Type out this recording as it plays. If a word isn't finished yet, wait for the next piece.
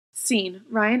Scene,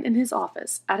 Ryan in his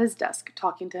office, at his desk,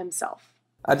 talking to himself.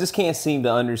 I just can't seem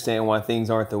to understand why things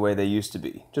aren't the way they used to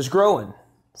be. Just growing.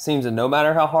 Seems that no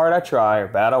matter how hard I try or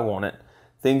bad I want it,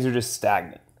 things are just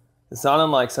stagnant. It's not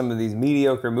unlike some of these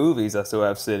mediocre movies I still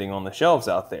have sitting on the shelves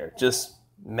out there. Just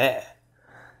meh.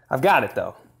 I've got it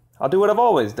though. I'll do what I've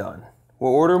always done.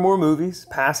 We'll order more movies,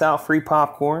 pass out free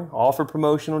popcorn, offer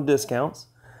promotional discounts.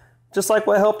 Just like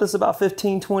what helped us about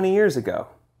 15, 20 years ago.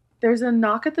 There's a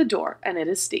knock at the door, and it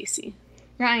is Stacy.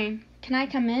 Ryan, can I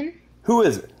come in? Who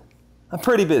is it? I'm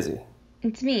pretty busy.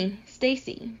 It's me,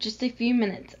 Stacy. Just a few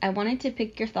minutes. I wanted to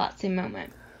pick your thoughts a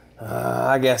moment.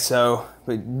 I guess so.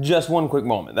 But just one quick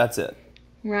moment, that's it.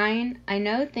 Ryan, I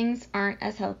know things aren't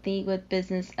as healthy with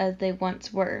business as they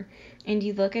once were, and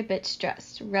you look a bit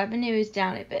stressed. Revenue is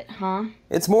down a bit, huh?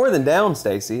 It's more than down,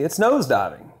 Stacy. It's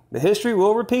nosediving. The history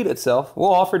will repeat itself. We'll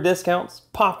offer discounts,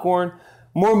 popcorn,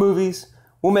 more movies.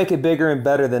 We'll make it bigger and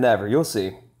better than ever. You'll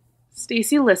see.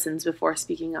 Stacy listens before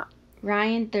speaking up.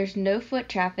 Ryan, there's no foot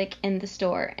traffic in the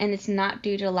store, and it's not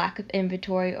due to lack of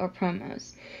inventory or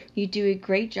promos. You do a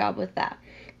great job with that.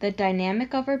 The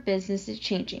dynamic of our business is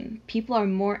changing. People are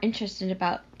more interested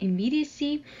about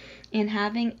immediacy and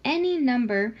having any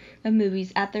number of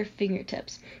movies at their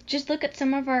fingertips. Just look at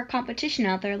some of our competition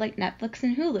out there like Netflix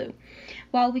and Hulu.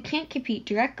 While we can't compete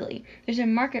directly, there's a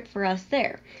market for us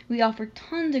there. We offer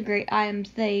tons of great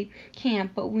items they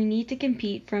can't, but we need to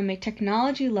compete from a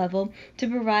technology level to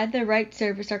provide the right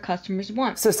service our customers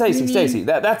want. So Stacy,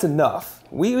 that's enough.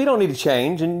 We don't need to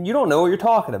change, and you don't know what you're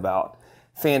talking about.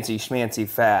 Fancy schmancy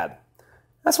fad.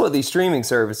 That's what these streaming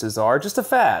services are, just a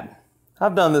fad.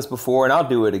 I've done this before and I'll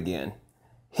do it again.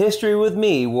 History with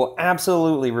me will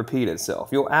absolutely repeat itself.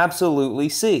 You'll absolutely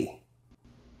see.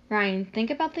 Ryan, think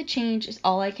about the change is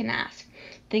all I can ask.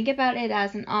 Think about it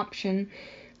as an option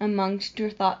amongst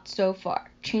your thoughts so far.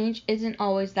 Change isn't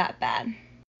always that bad.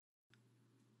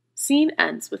 Scene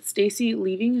ends with Stacy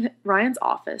leaving Ryan's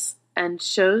office and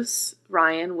shows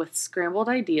Ryan with scrambled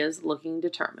ideas looking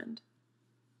determined.